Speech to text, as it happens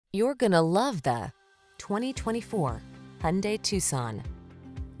You're gonna love the 2024 Hyundai Tucson.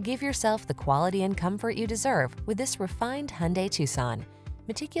 Give yourself the quality and comfort you deserve with this refined Hyundai Tucson.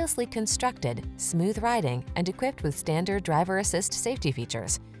 Meticulously constructed, smooth riding, and equipped with standard driver assist safety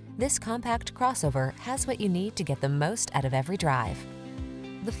features, this compact crossover has what you need to get the most out of every drive.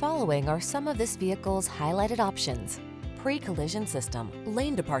 The following are some of this vehicle's highlighted options: pre-collision system,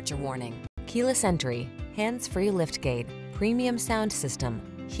 lane departure warning, keyless entry, hands-free liftgate, premium sound system,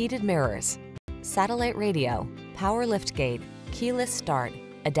 heated mirrors, satellite radio, power liftgate, keyless start,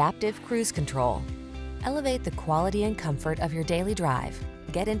 adaptive cruise control. Elevate the quality and comfort of your daily drive.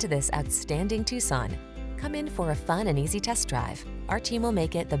 Get into this outstanding Tucson. Come in for a fun and easy test drive. Our team will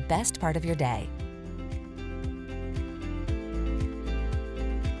make it the best part of your day.